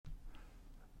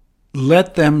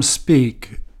Let them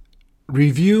speak.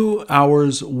 Review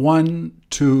hours 1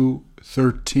 to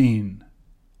 13.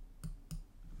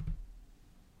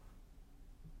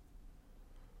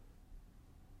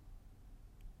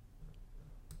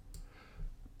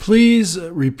 Please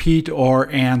repeat or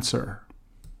answer.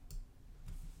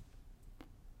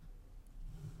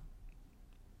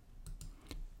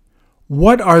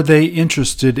 What are they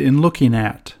interested in looking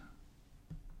at?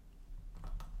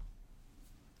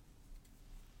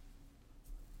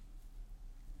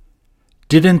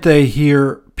 Didn't they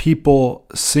hear people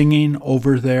singing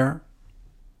over there?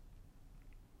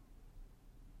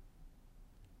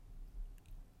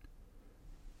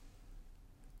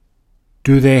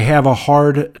 Do they have a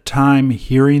hard time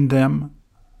hearing them?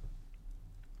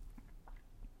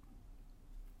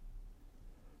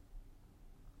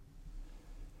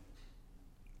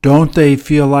 Don't they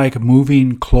feel like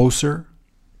moving closer?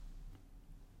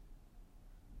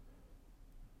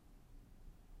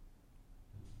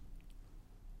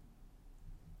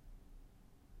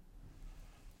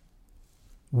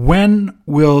 When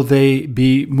will they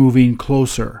be moving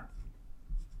closer?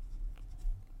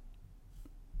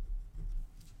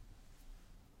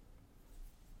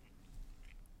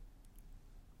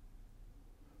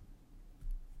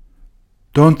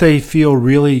 Don't they feel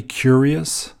really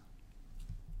curious?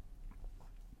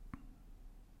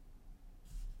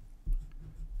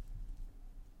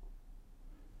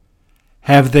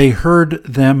 Have they heard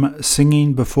them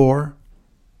singing before?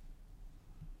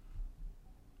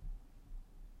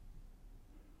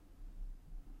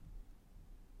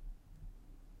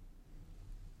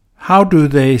 How do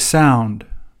they sound?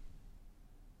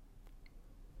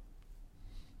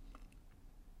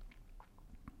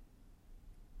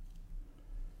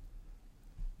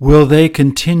 Will they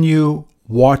continue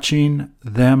watching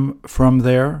them from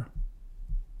there?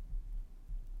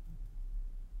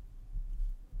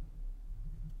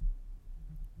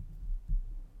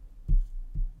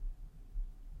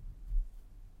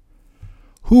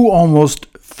 Who almost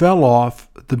fell off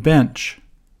the bench?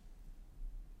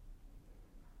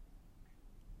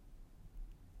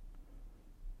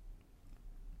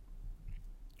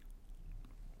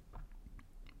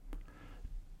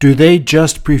 Do they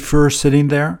just prefer sitting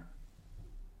there?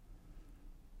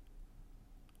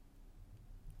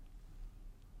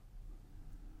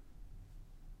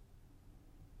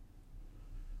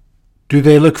 Do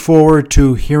they look forward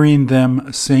to hearing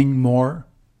them sing more?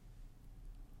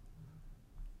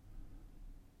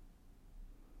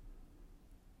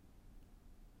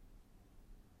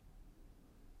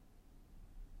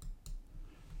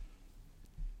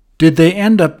 Did they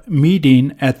end up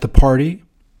meeting at the party?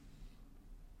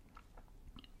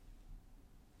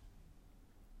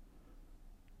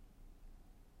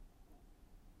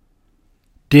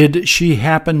 Did she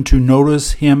happen to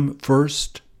notice him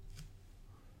first?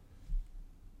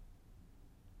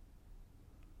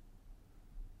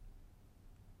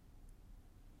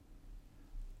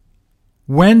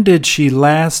 When did she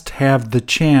last have the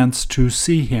chance to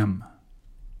see him?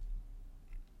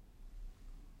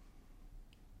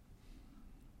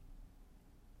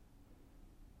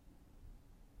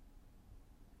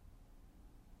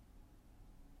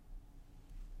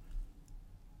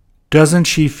 Doesn't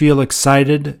she feel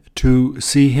excited to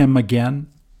see him again?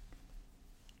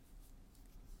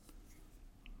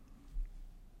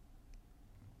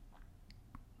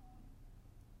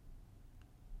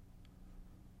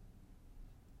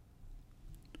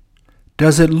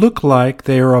 Does it look like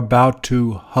they are about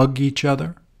to hug each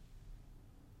other?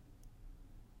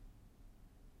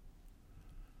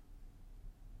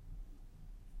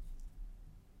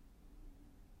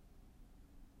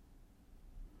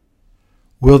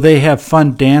 Will they have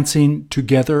fun dancing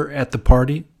together at the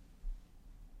party?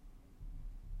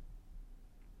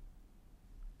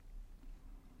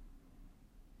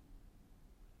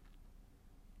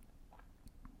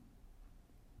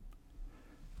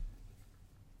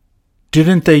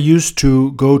 Didn't they used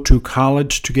to go to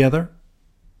college together?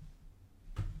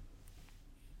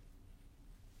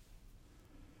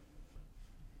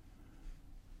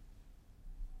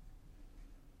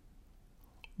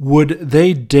 Would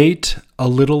they date a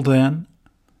little then?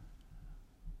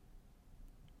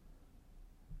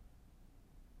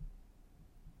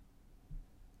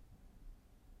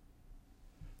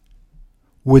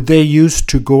 Would they used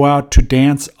to go out to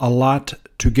dance a lot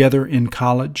together in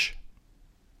college?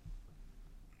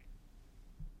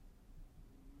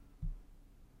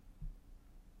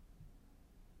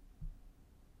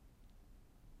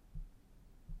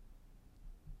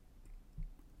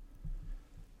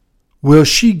 Will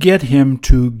she get him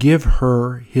to give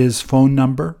her his phone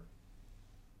number?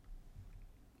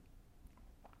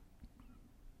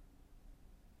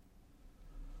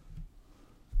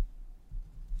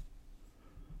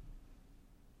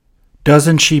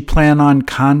 Doesn't she plan on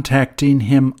contacting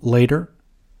him later?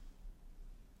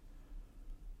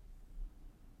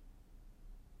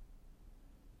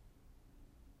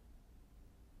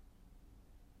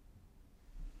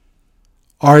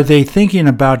 Are they thinking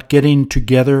about getting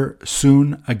together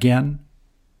soon again?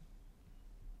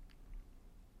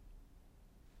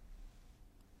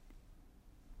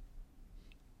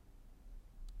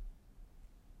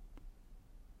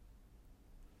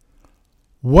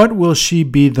 What will she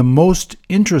be the most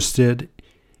interested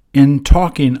in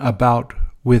talking about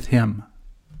with him?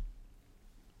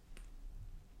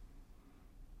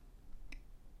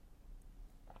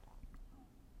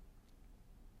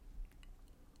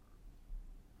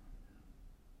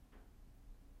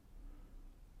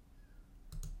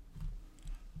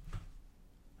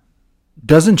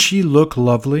 Doesn't she look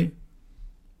lovely?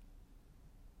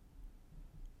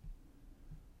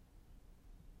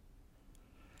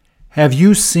 Have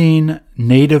you seen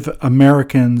Native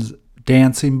Americans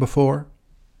dancing before?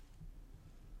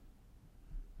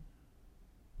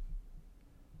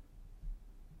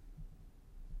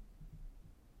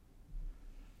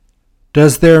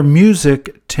 Does their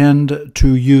music tend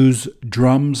to use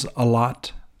drums a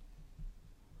lot?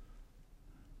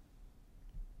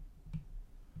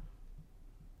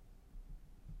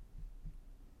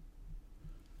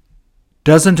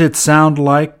 Doesn't it sound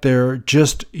like they're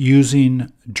just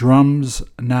using drums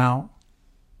now?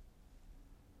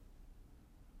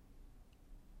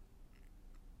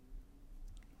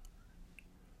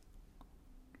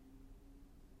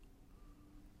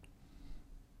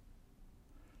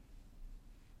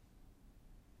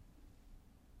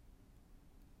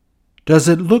 Does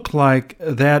it look like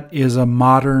that is a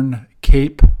modern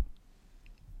cape?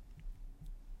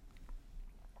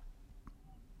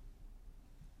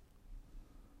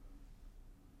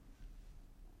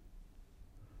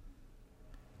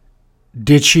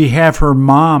 Did she have her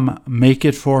mom make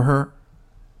it for her?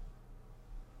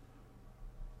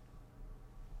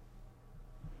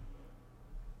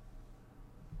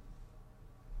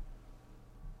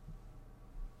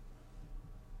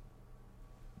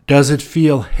 Does it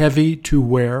feel heavy to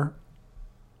wear?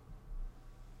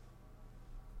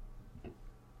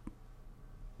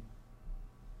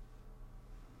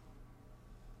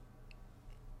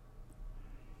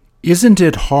 Isn't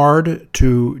it hard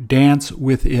to dance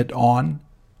with it on?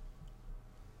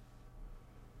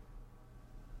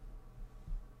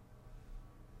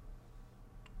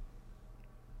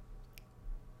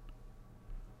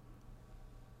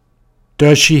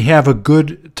 Does she have a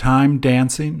good time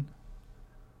dancing?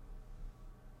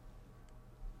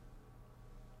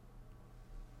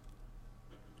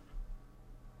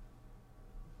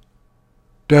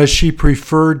 Does she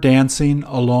prefer dancing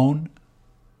alone?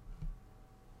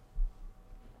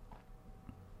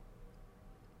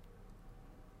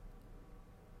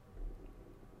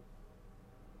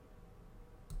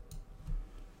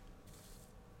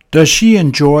 Does she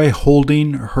enjoy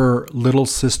holding her little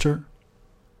sister?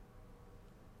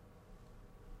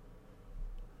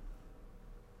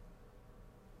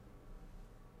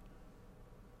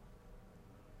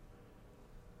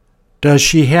 Does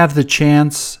she have the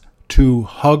chance to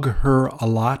hug her a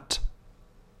lot?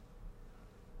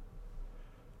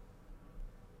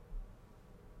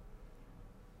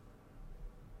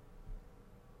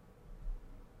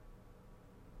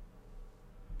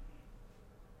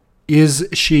 Is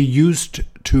she used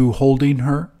to holding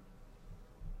her?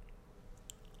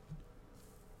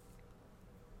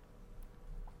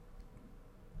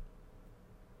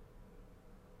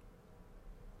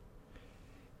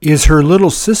 Is her little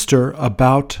sister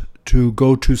about to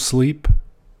go to sleep?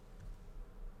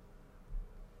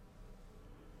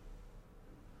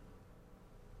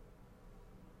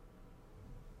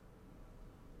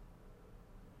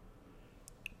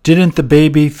 Didn't the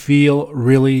baby feel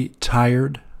really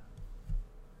tired?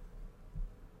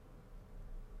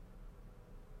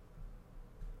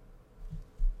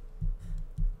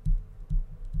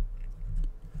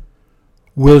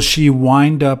 Will she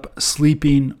wind up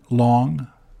sleeping long?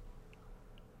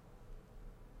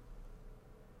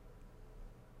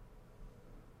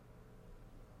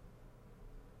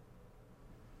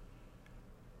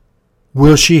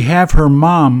 Will she have her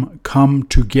mom come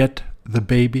to get the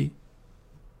baby?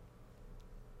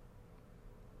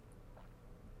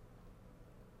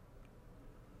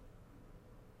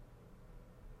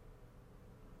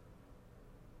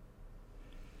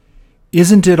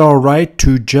 Isn't it all right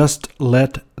to just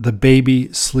let the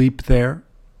baby sleep there?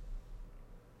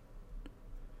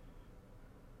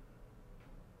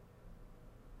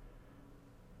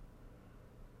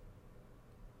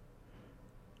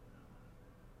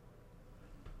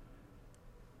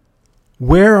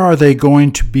 Where are they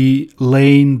going to be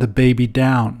laying the baby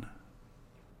down?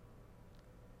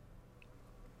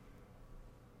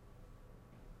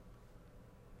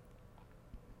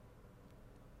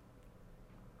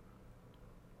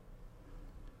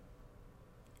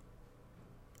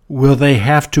 Will they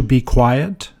have to be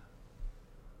quiet?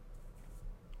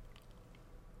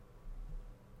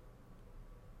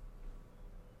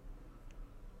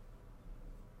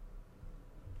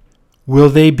 Will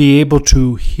they be able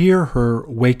to hear her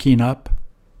waking up?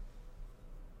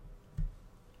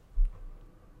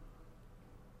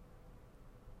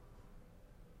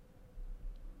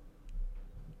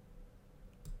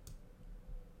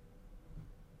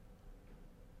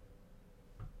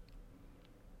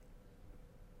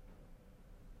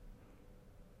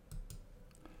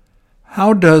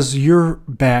 How does your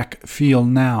back feel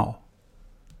now?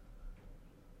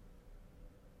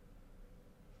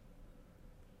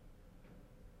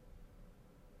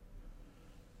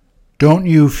 Don't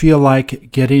you feel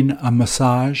like getting a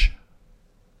massage?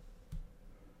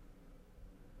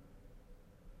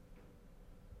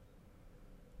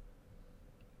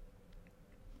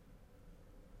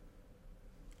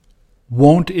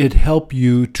 Won't it help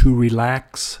you to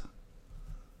relax?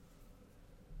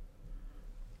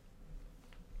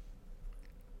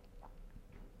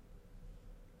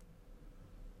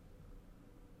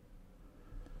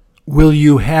 Will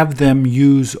you have them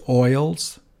use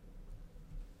oils?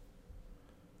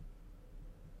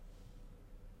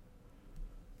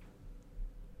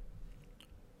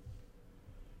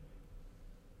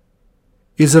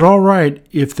 Is it all right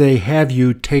if they have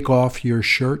you take off your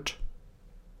shirt?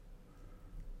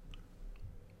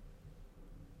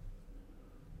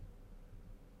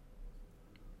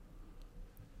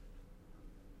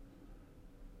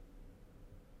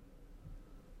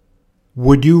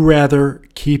 Would you rather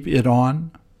keep it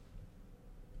on?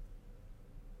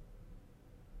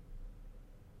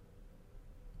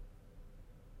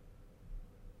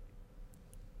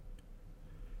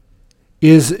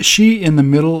 Is she in the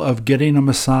middle of getting a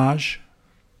massage?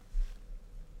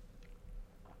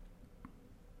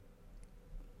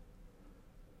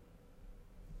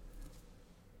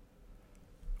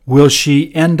 Will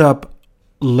she end up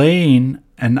laying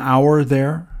an hour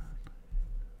there?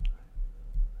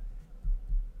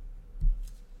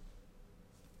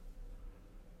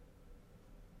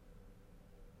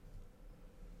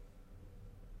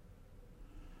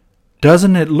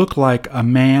 Doesn't it look like a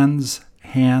man's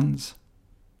hands?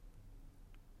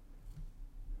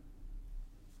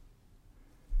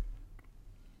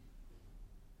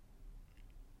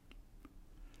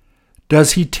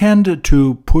 Does he tend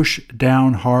to push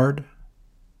down hard?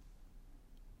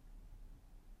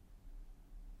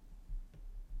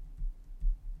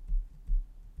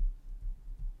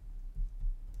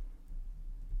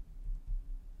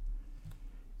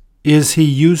 Is he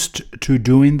used to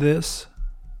doing this?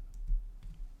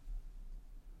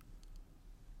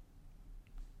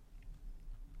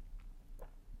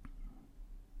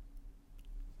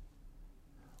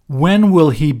 When will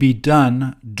he be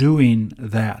done doing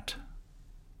that?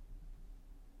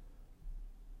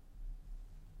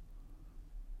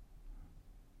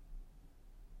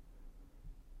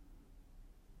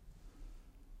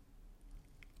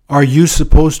 Are you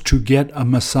supposed to get a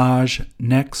massage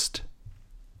next?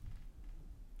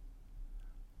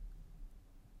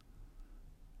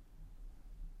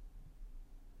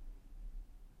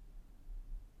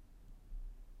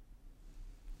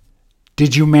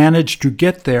 Did you manage to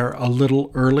get there a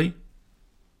little early?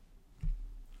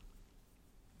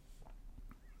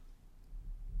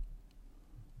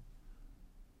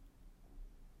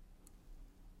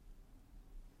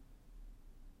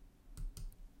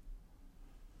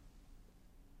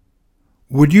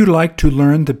 Would you like to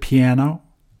learn the piano?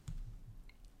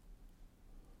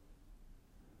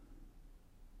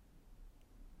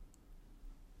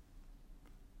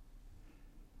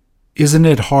 Isn't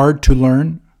it hard to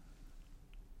learn?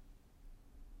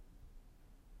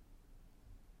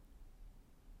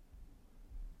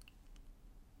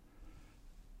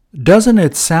 Doesn't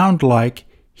it sound like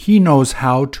he knows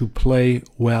how to play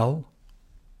well?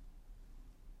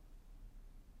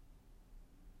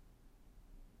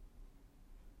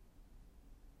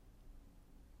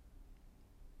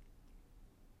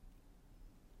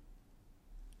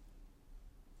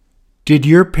 Did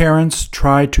your parents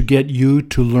try to get you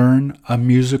to learn a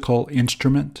musical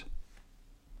instrument?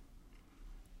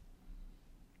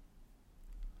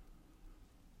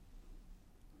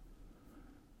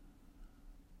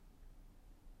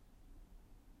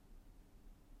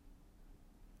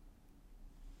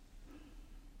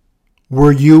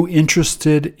 Were you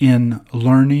interested in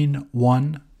learning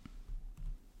one?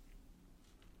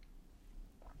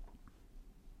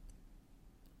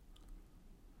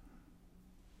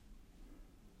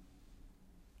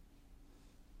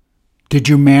 Did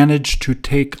you manage to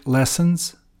take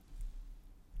lessons?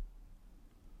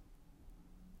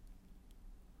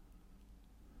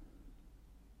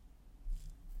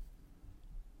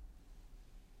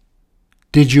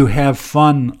 Did you have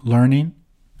fun learning?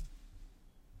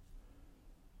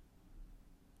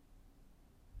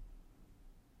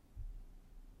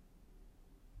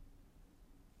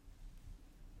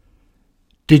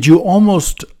 Did you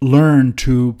almost learn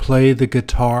to play the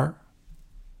guitar?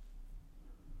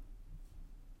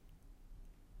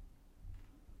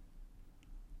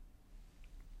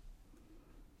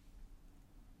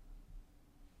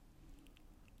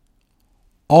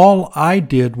 All I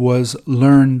did was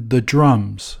learn the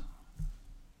drums.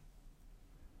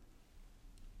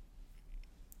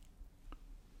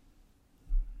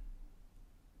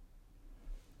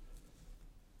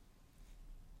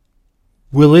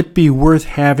 Will it be worth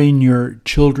having your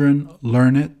children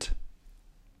learn it?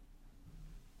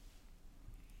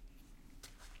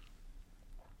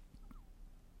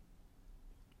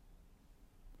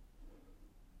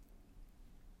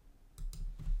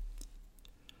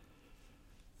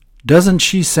 Doesn't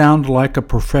she sound like a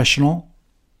professional?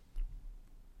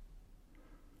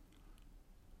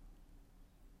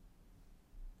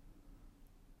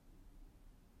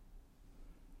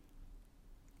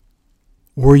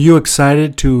 Were you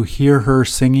excited to hear her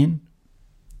singing?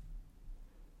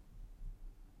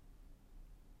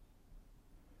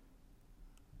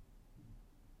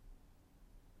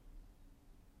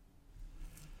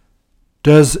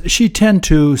 Does she tend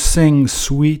to sing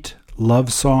sweet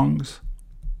love songs?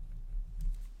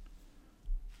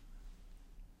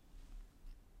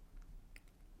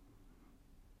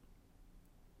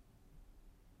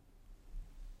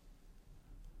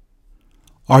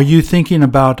 Are you thinking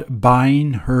about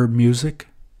buying her music?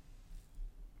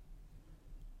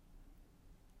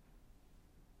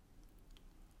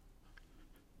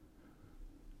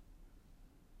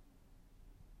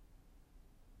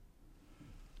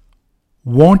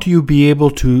 Won't you be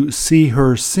able to see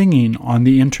her singing on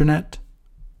the internet?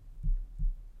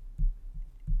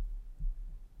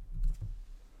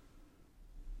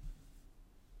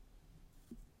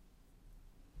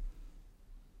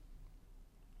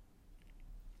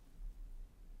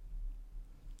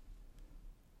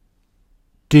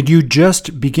 Did you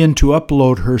just begin to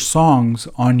upload her songs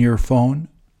on your phone?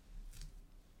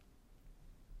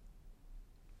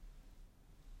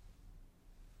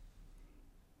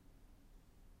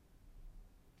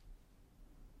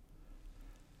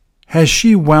 Has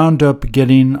she wound up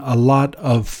getting a lot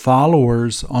of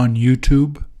followers on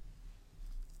YouTube?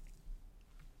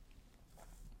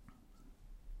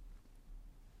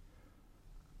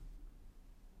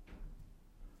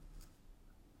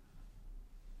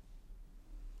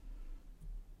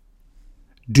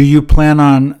 Do you plan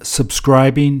on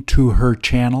subscribing to her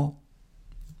channel?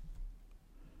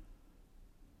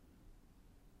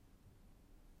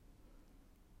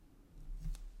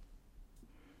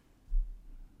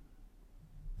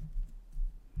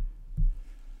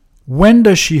 When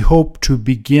does she hope to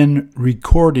begin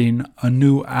recording a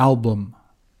new album?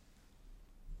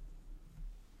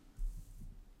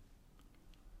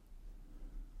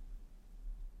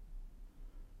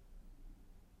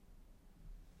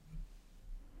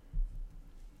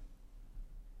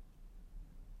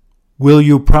 Will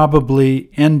you probably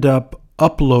end up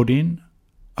uploading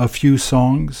a few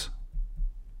songs?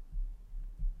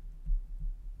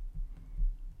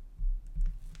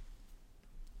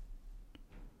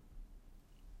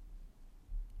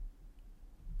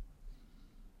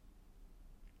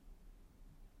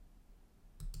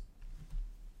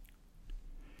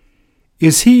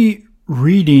 Is he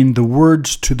reading the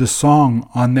words to the song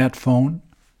on that phone?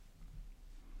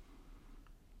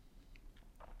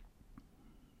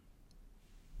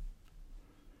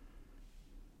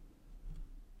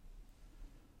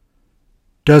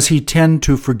 Does he tend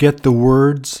to forget the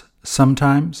words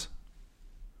sometimes?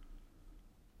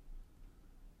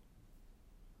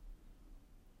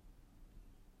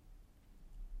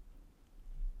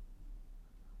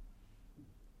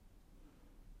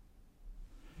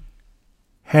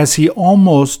 Has he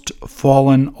almost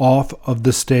fallen off of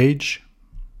the stage?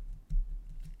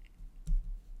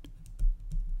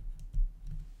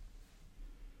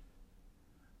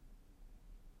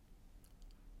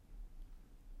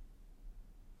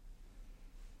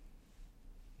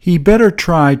 He better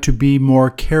try to be more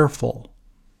careful.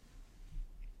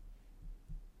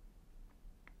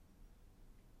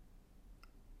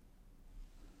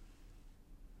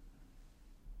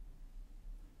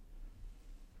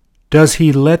 Does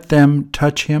he let them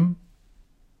touch him?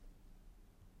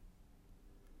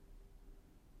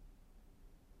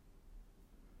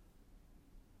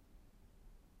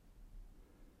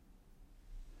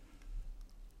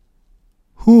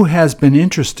 Who has been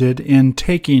interested in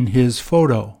taking his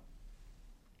photo?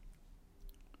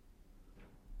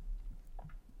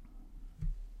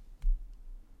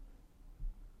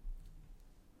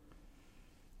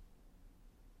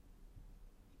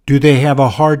 Do they have a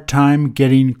hard time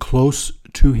getting close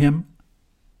to him?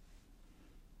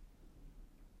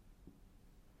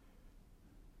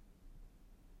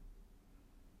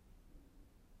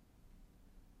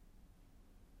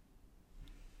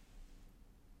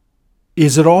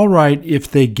 Is it all right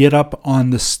if they get up on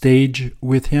the stage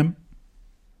with him?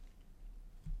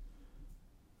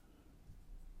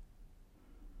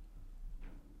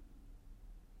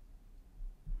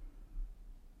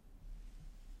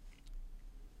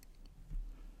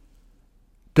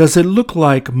 Does it look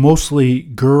like mostly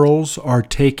girls are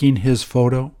taking his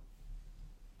photo?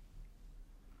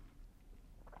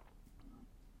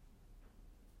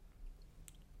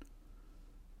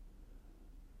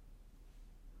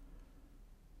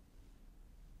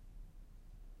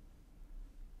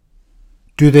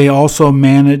 Do they also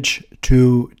manage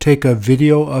to take a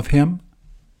video of him?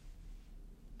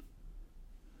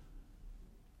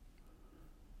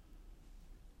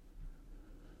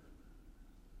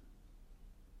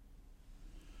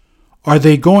 Are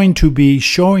they going to be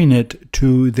showing it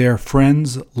to their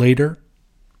friends later?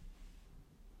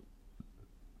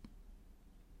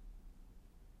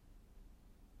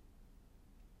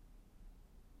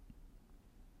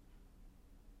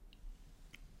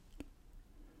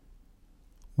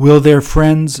 Will their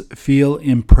friends feel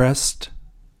impressed?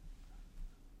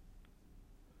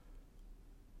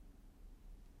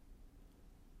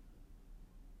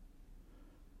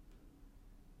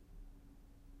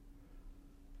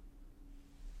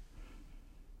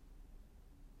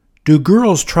 Do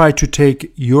girls try to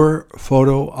take your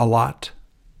photo a lot?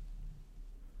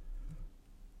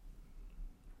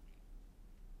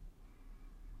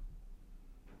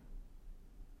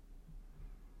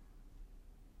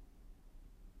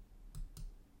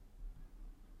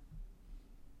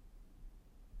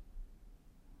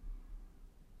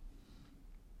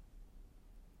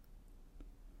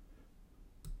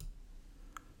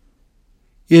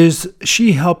 Is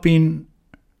she helping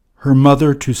her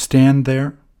mother to stand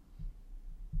there?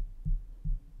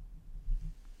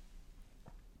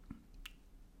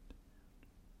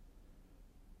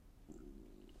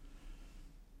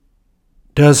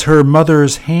 Does her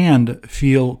mother's hand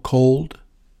feel cold?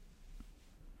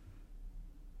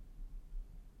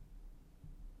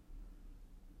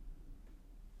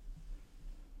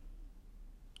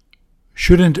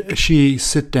 Shouldn't she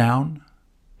sit down?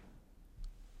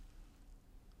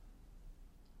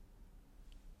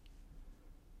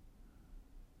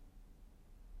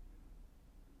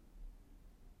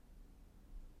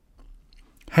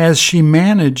 Has she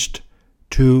managed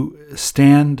to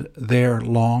stand there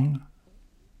long?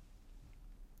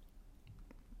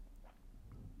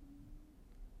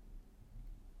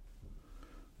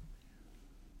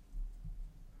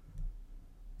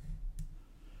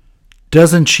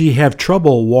 Doesn't she have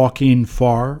trouble walking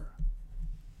far?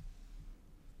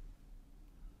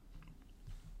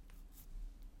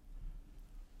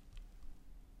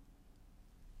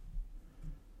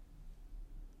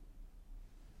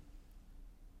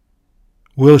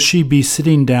 Will she be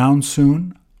sitting down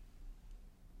soon?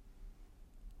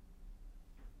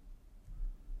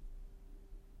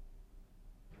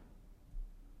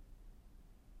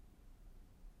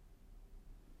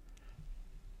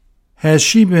 Has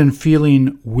she been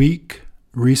feeling weak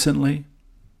recently?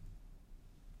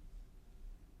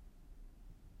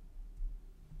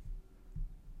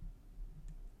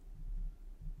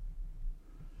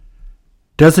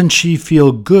 Doesn't she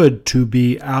feel good to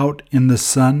be out in the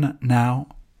sun now?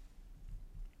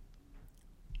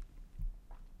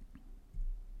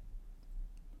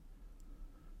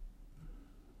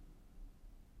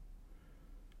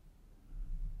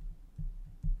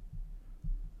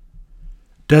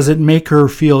 Does it make her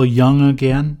feel young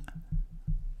again?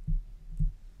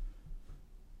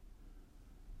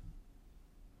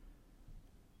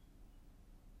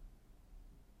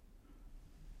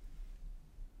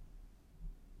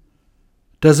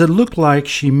 Does it look like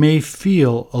she may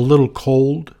feel a little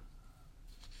cold?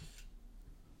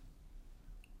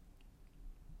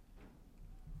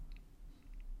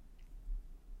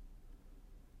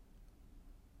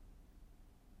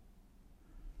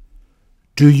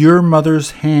 Do your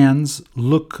mother's hands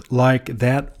look like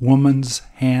that woman's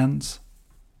hands?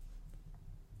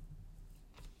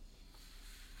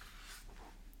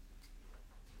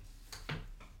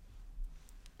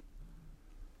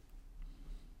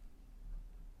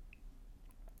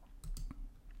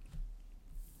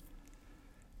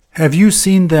 Have you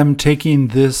seen them taking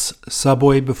this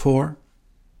subway before?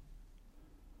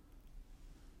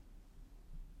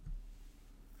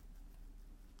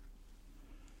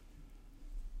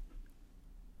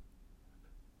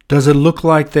 Does it look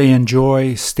like they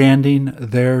enjoy standing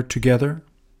there together?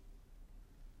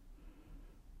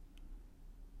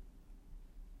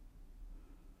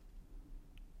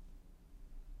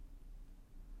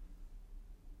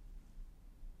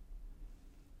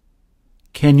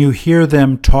 Can you hear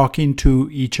them talking to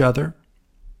each other?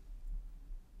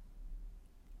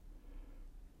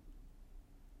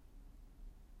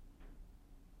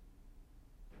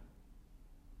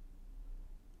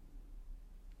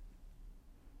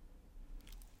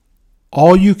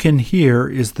 All you can hear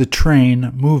is the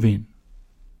train moving.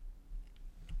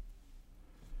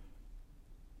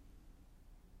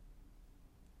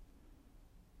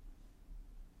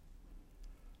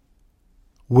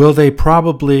 Will they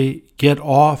probably get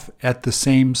off at the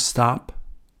same stop?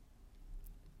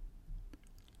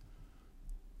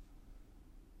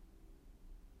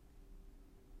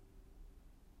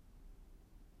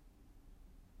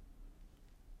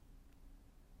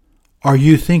 Are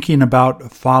you thinking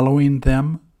about following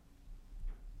them?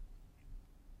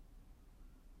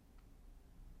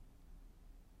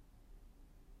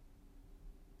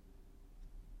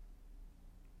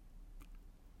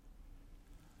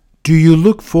 Do you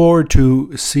look forward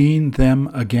to seeing them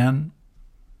again?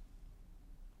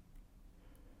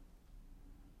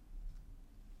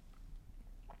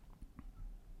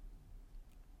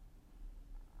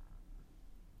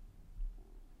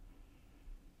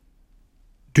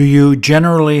 Do you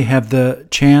generally have the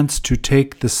chance to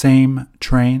take the same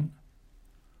train?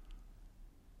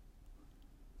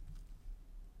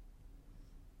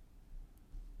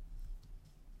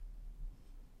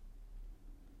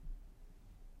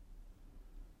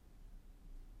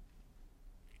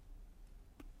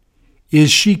 Is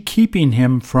she keeping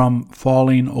him from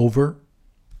falling over?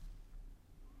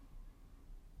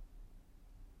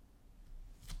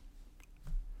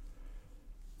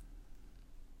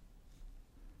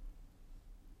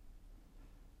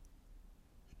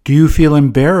 Do you feel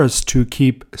embarrassed to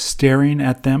keep staring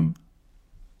at them?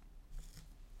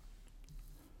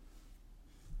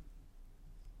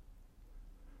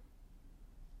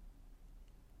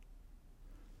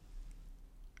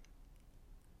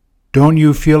 Don't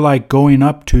you feel like going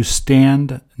up to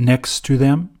stand next to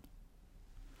them?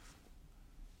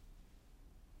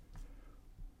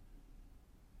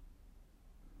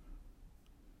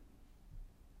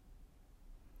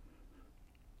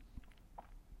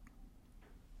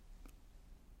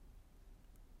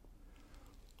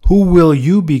 Who will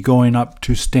you be going up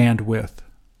to stand with?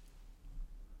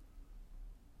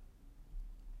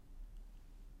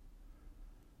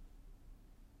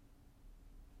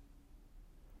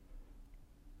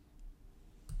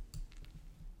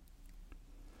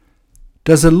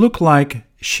 Does it look like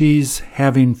she's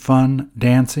having fun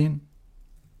dancing?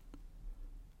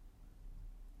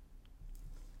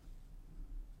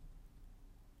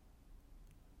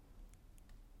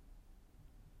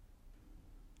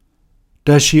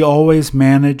 Does she always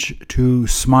manage to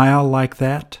smile like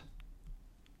that?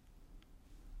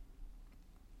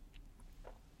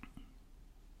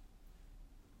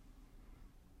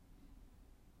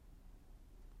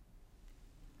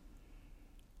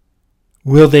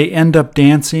 Will they end up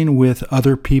dancing with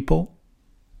other people?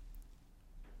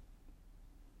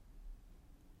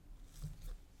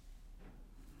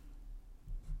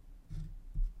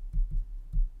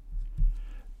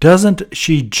 Doesn't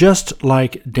she just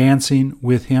like dancing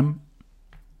with him?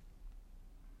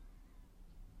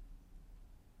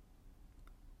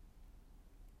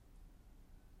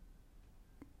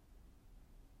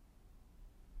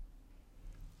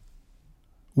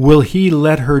 Will he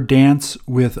let her dance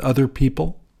with other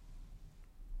people?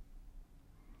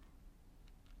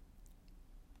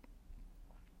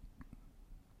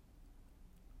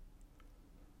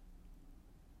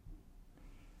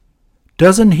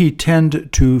 Doesn't he tend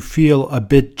to feel a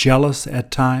bit jealous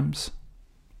at times?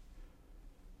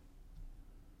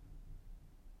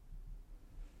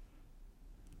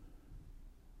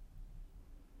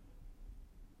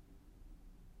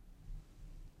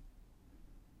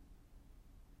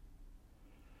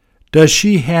 Does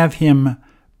she have him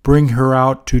bring her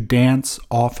out to dance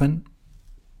often?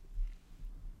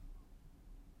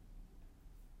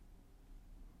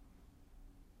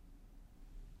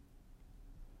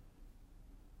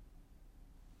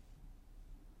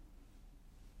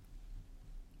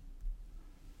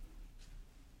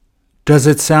 Does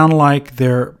it sound like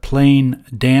they're playing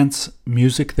dance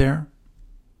music there?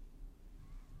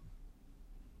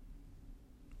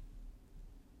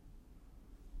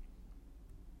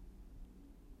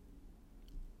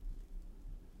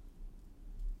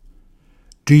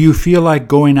 Do you feel like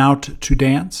going out to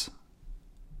dance?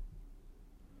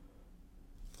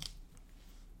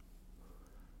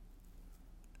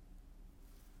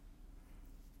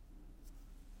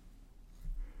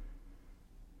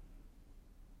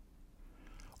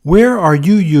 Where are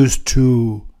you used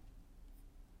to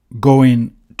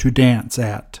going to dance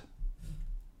at?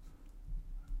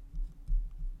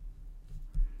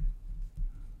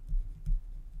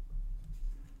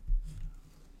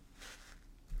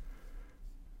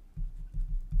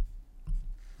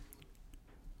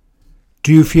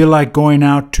 Do you feel like going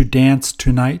out to dance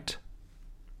tonight?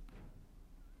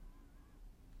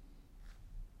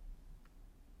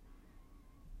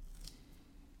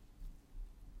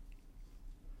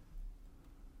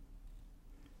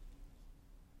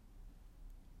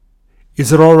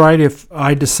 Is it all right if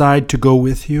I decide to go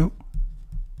with you?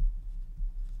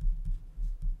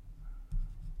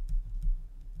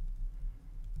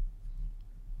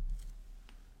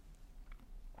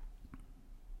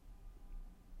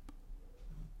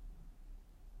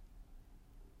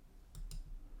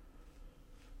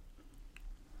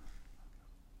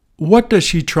 What does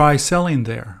she try selling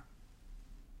there?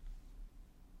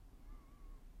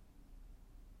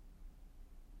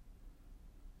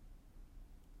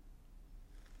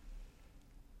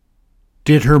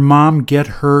 Did her mom get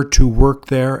her to work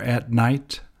there at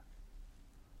night?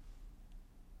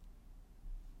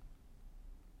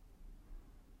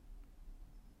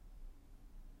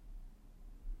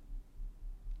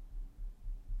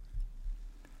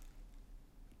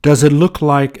 Does it look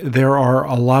like there are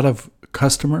a lot of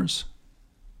customers?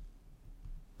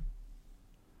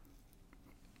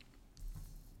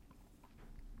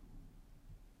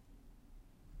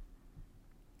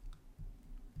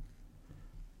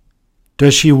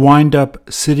 Does she wind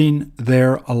up sitting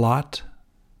there a lot?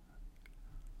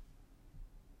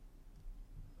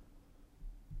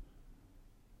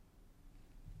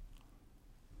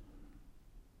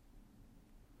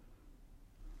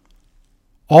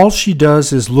 All she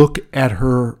does is look at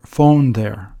her phone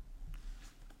there.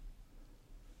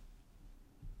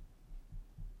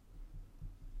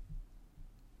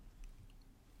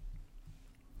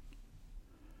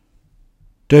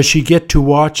 Does she get to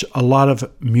watch a lot of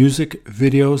music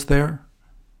videos there?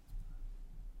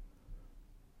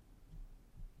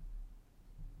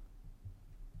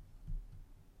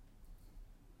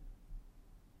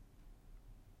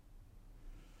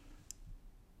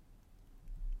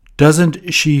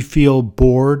 Doesn't she feel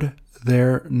bored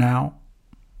there now?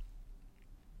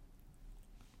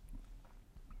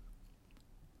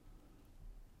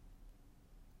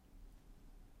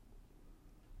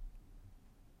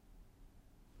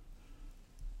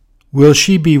 Will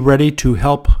she be ready to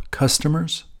help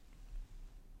customers?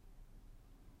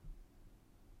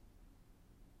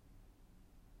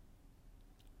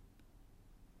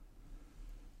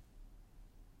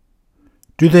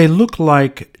 Do they look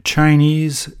like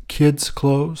Chinese kids'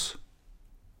 clothes?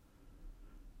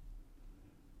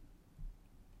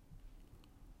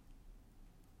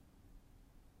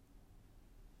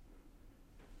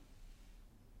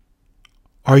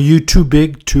 Are you too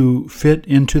big to fit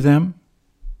into them?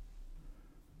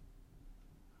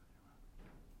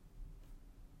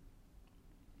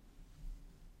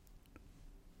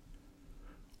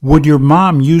 Would your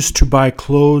mom used to buy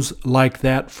clothes like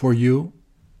that for you?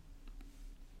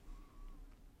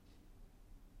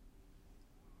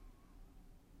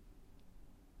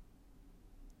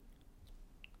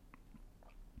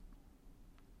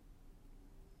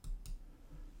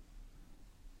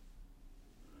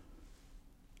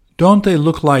 Don't they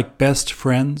look like best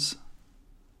friends?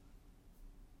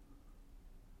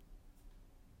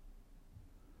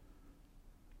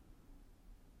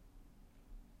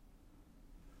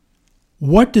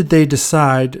 What did they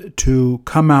decide to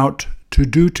come out to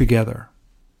do together?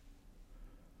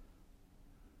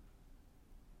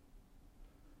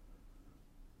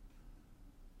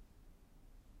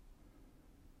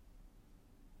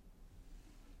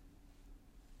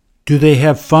 Do they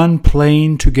have fun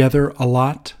playing together a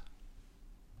lot?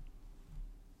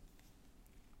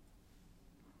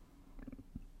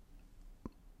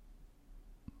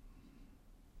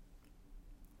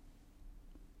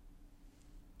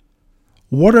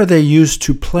 What are they used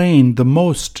to playing the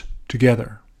most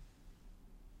together?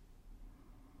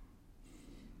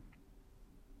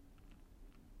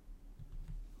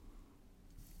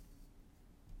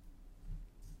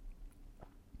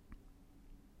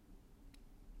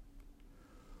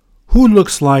 Who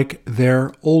looks like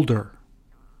they're older?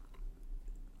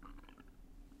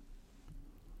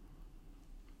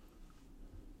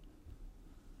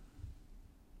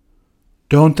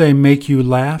 Don't they make you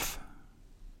laugh?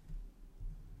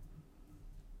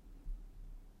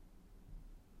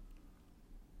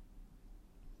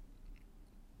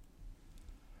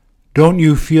 Don't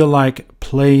you feel like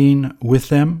playing with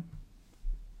them?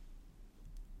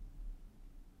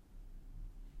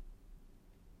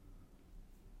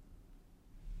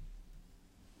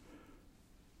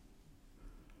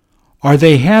 Are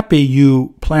they happy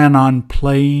you plan on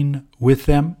playing with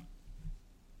them?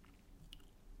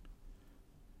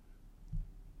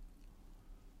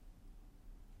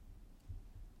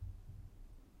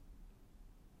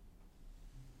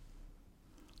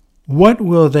 What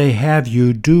will they have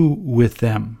you do with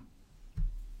them?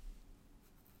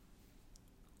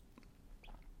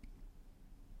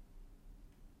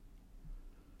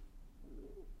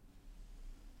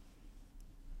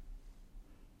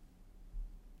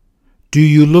 Do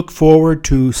you look forward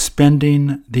to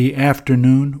spending the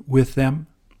afternoon with them?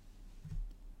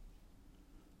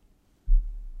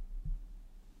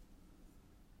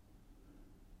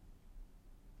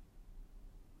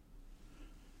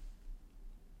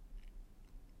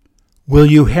 Will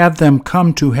you have them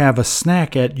come to have a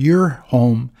snack at your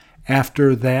home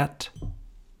after that?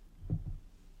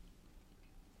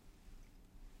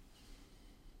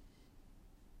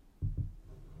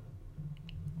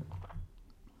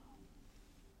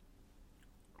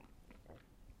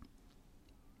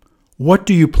 What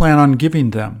do you plan on giving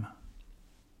them?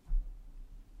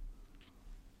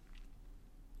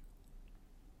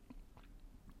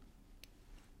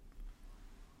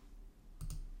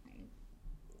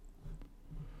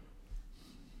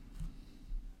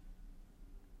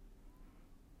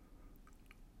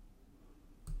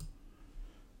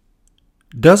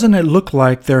 Doesn't it look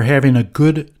like they're having a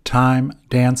good time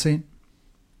dancing?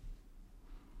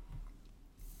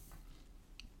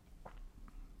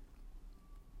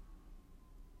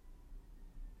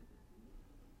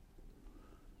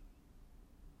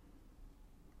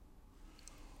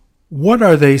 What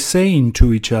are they saying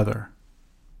to each other?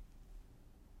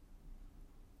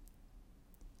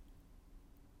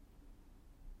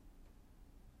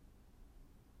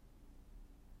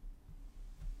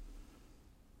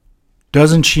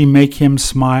 Doesn't she make him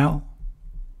smile?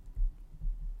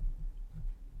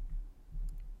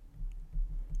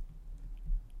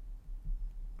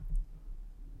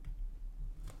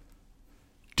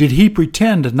 Did he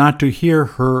pretend not to hear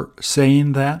her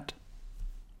saying that?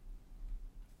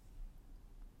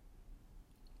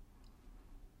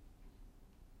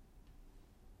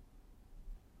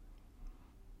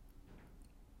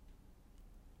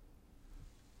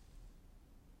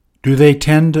 Do they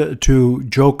tend to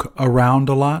joke around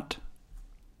a lot?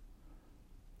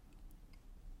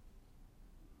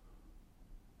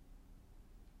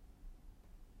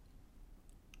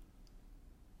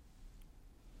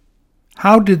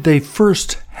 How did they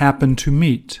first happen to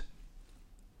meet?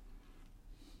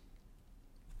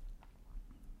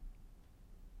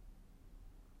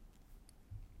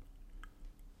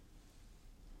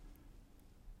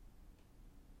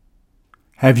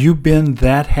 Have you been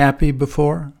that happy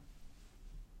before?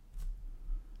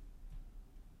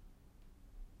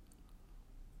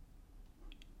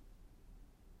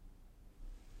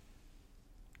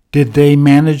 Did they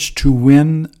manage to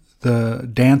win the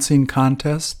dancing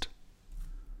contest?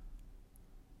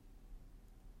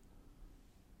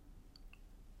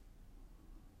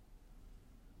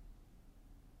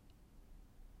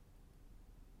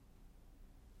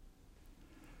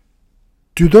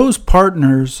 Do those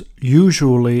partners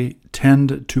usually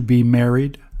tend to be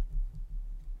married?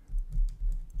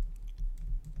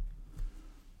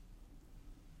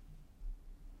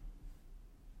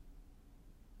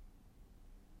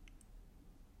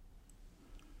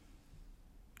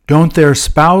 Don't their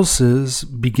spouses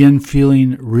begin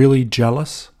feeling really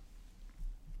jealous?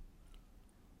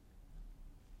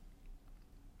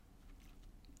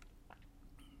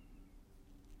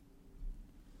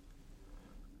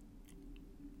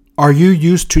 Are you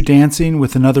used to dancing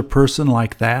with another person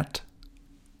like that?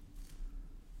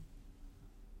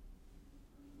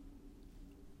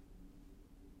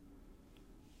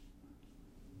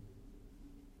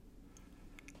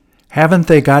 Haven't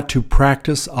they got to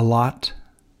practice a lot?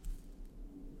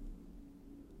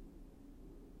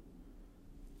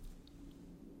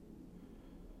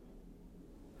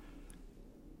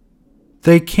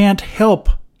 They can't help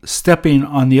stepping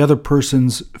on the other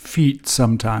person's feet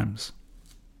sometimes.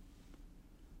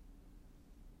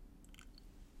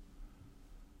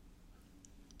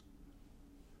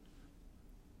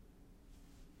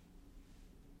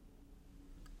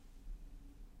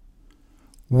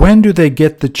 When do they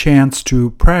get the chance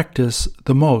to practice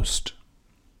the most?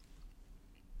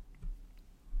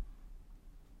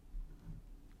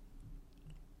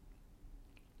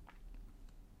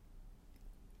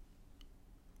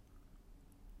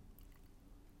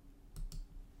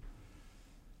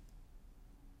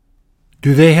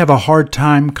 Do they have a hard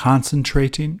time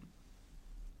concentrating?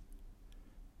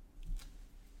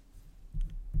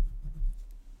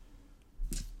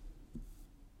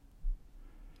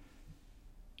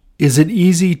 Is it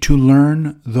easy to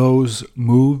learn those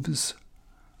moves?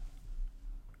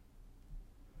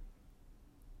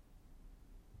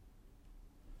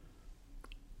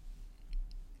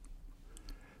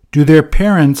 Do their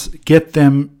parents get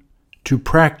them to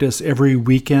practice every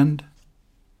weekend?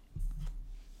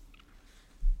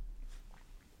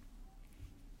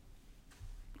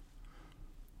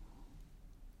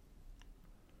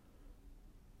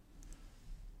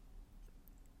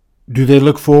 Do they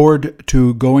look forward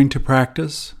to going to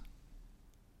practice?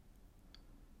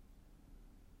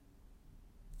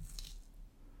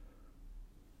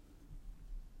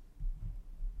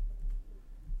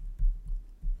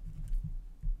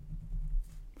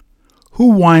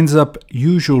 Who winds up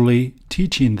usually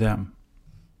teaching them?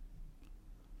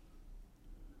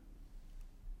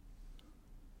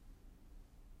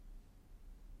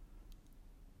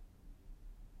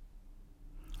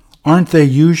 Aren't they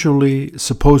usually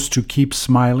supposed to keep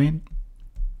smiling?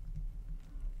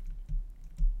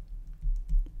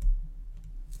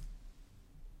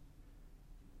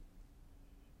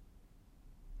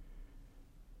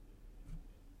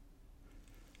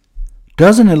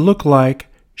 Doesn't it look like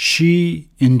she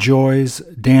enjoys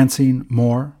dancing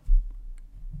more?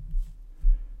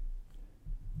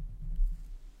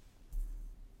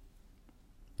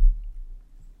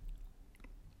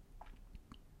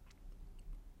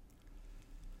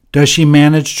 Does she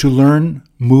manage to learn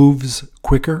moves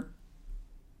quicker?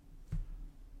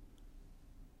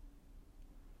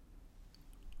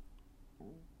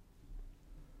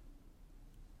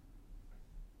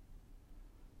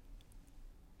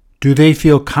 Do they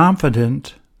feel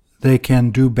confident they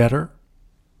can do better?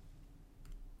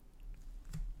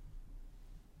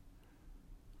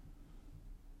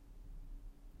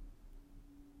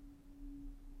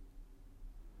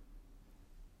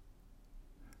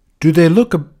 Do they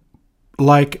look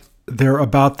like they're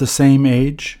about the same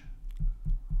age?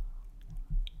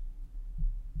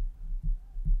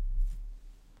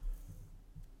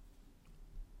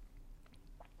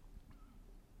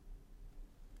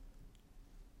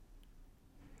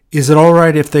 Is it all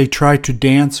right if they try to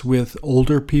dance with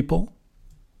older people?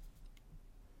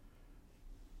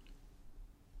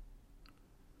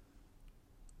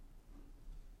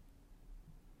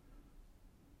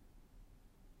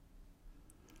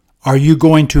 Are you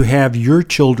going to have your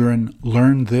children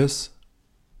learn this?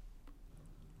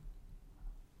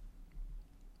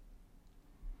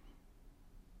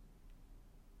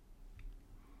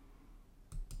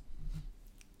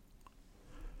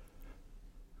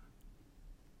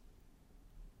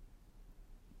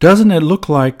 Doesn't it look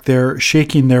like they're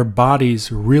shaking their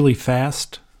bodies really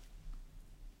fast?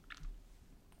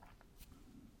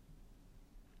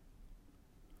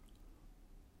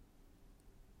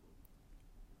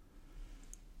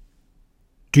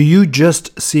 Do you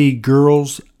just see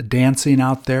girls dancing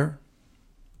out there?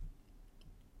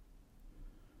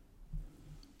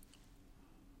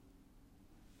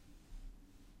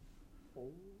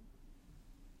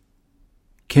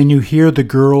 Can you hear the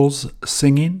girls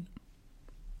singing?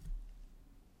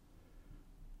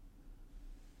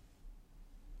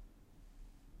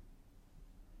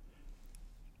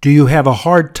 Do you have a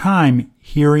hard time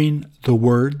hearing the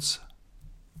words?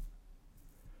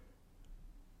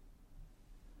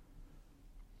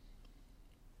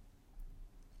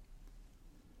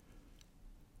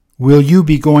 Will you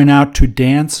be going out to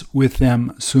dance with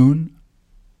them soon?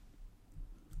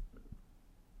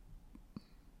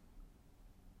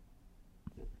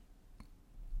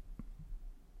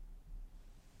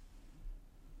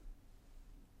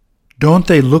 Don't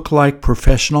they look like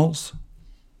professionals?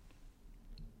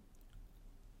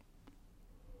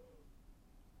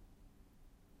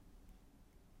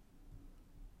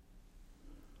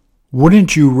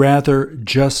 Wouldn't you rather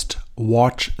just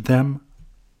watch them?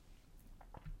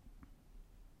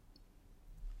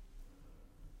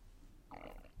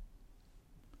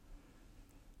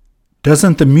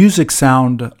 Doesn't the music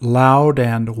sound loud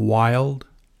and wild?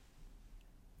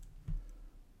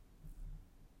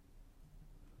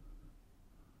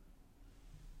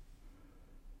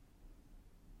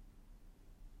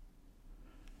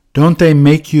 Don't they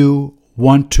make you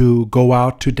want to go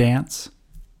out to dance?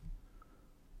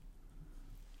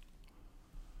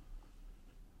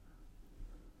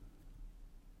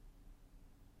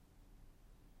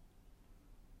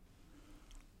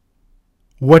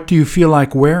 What do you feel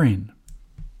like wearing?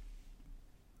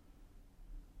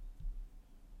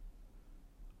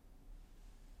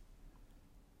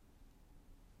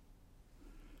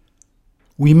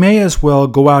 We may as well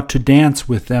go out to dance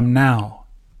with them now.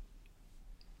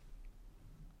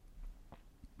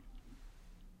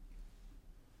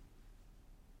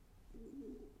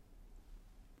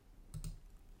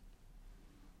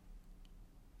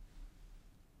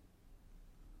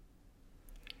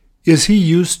 Is he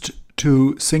used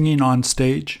to singing on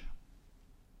stage?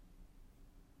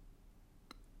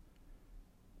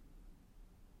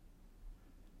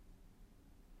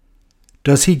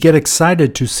 Does he get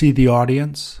excited to see the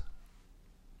audience?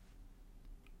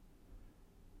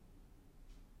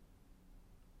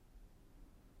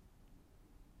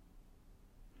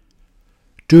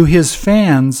 Do his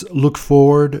fans look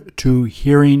forward to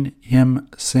hearing him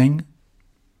sing?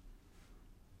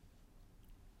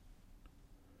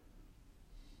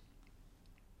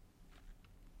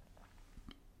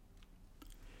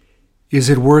 Is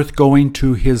it worth going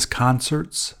to his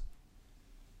concerts?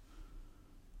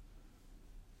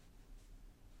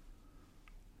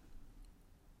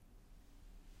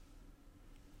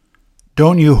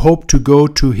 Don't you hope to go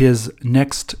to his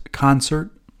next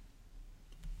concert?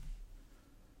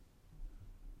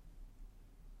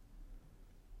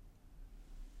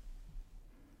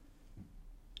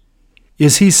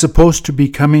 Is he supposed to be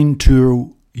coming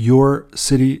to your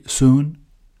city soon?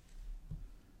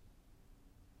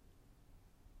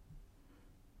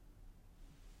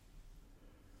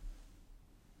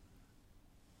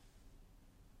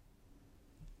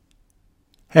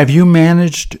 Have you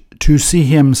managed to see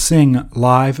him sing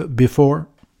live before?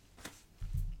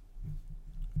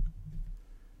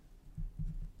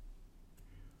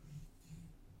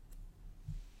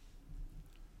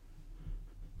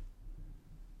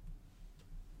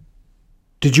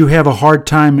 Did you have a hard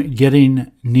time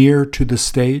getting near to the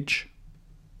stage?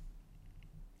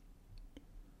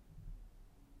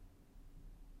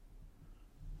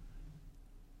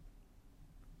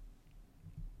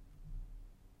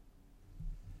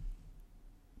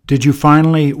 Did you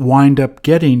finally wind up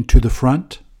getting to the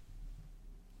front?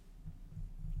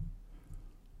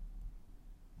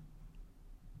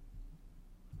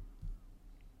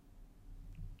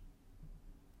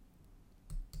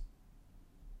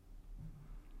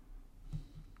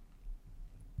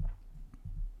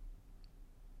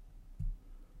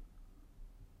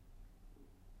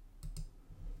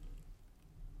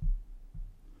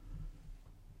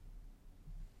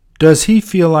 Does he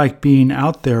feel like being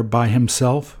out there by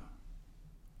himself?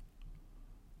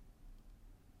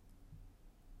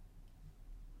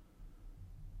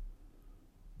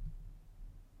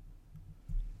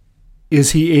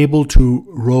 Is he able to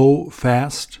row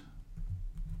fast?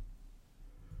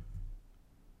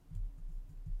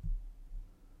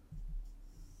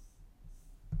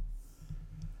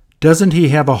 Doesn't he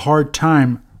have a hard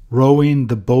time rowing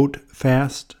the boat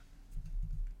fast?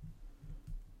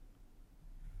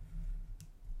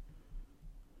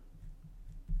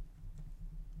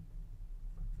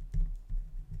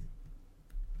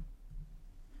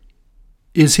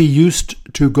 Is he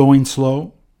used to going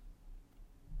slow?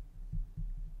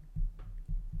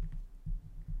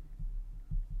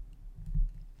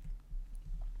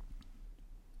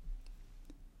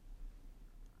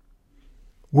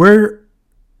 Where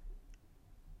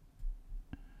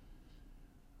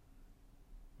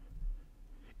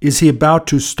is he about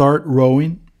to start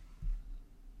rowing?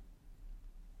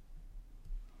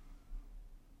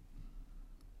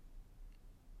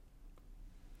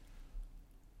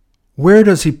 Where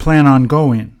does he plan on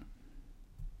going?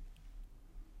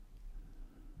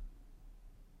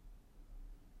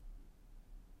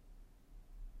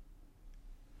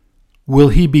 Will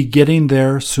he be getting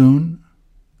there soon?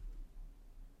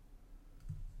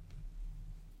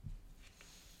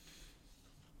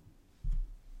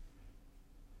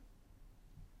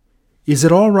 Is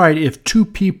it all right if two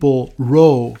people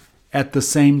row at the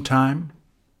same time?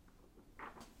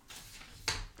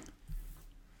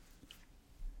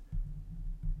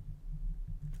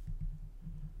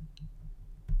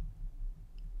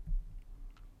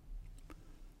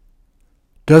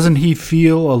 Doesn't he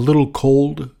feel a little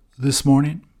cold this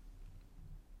morning?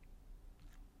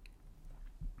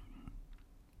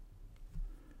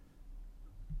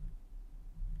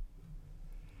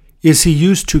 Is he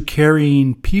used to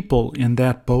carrying people in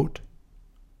that boat?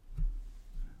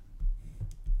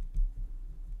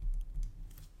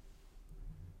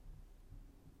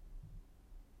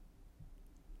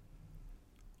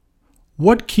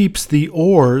 What keeps the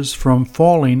oars from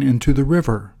falling into the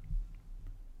river?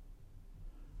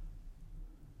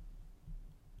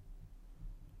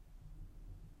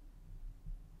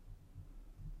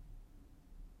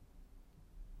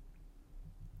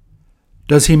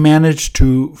 Does he manage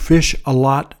to fish a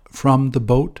lot from the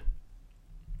boat?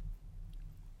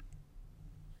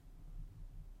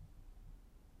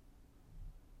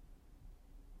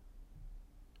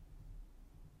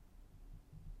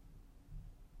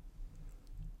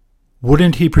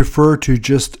 Wouldn't he prefer to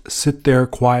just sit there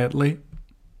quietly?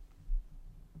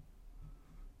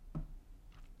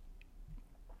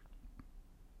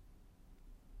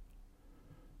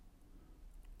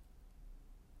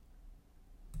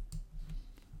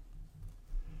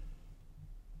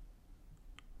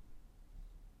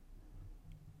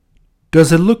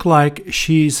 Does it look like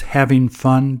she's having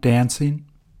fun dancing?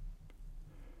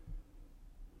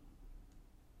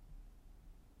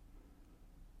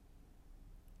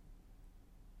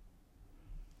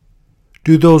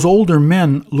 Do those older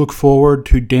men look forward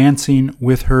to dancing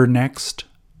with her next?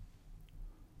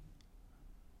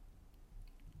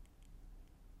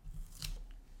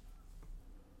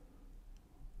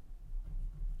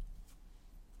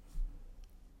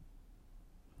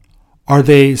 Are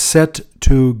they set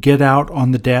to get out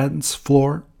on the dance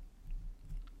floor?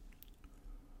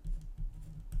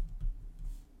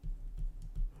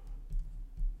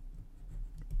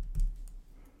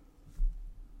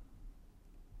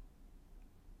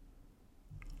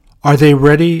 Are they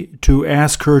ready to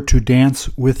ask her to dance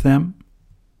with them?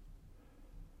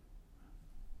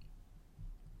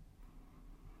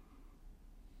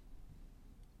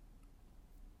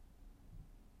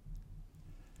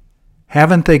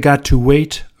 Haven't they got to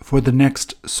wait for the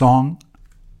next song?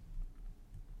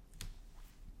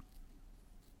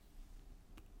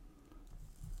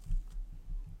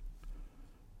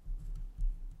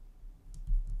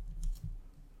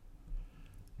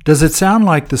 Does it sound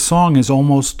like the song is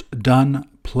almost done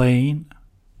playing?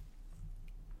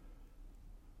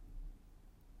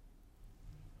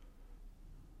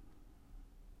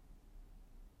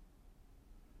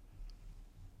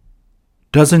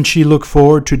 Doesn't she look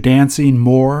forward to dancing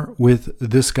more with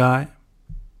this guy?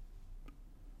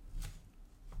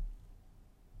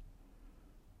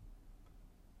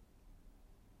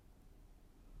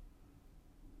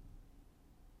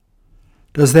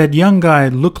 Does that young guy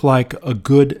look like a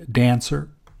good dancer?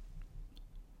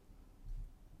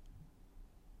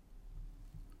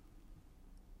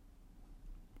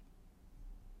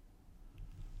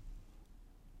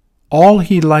 All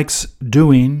he likes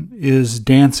doing is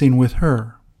dancing with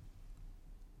her.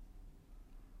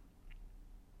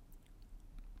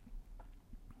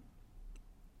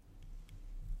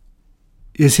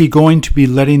 Is he going to be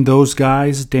letting those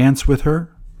guys dance with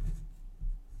her?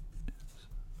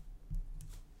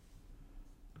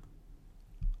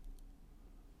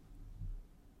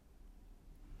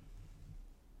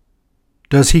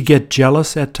 Does he get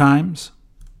jealous at times?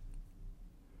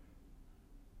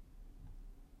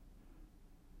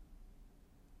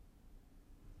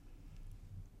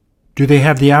 Do they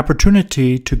have the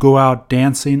opportunity to go out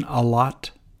dancing a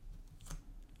lot?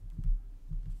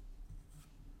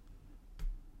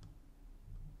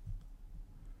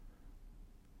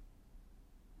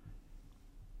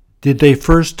 Did they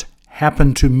first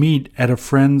happen to meet at a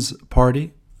friend's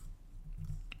party?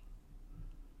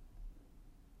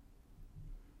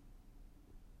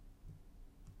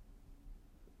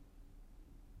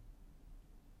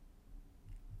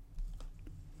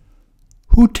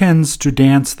 Who tends to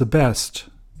dance the best?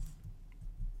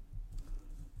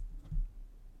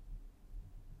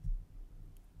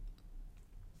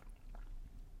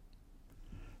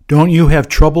 Don't you have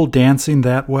trouble dancing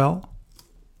that well?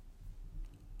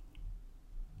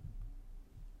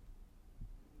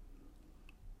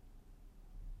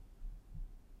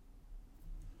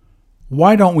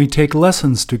 Why don't we take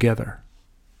lessons together?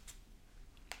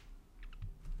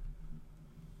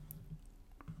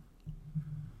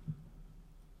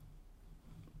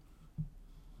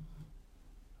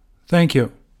 Thank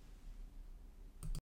you.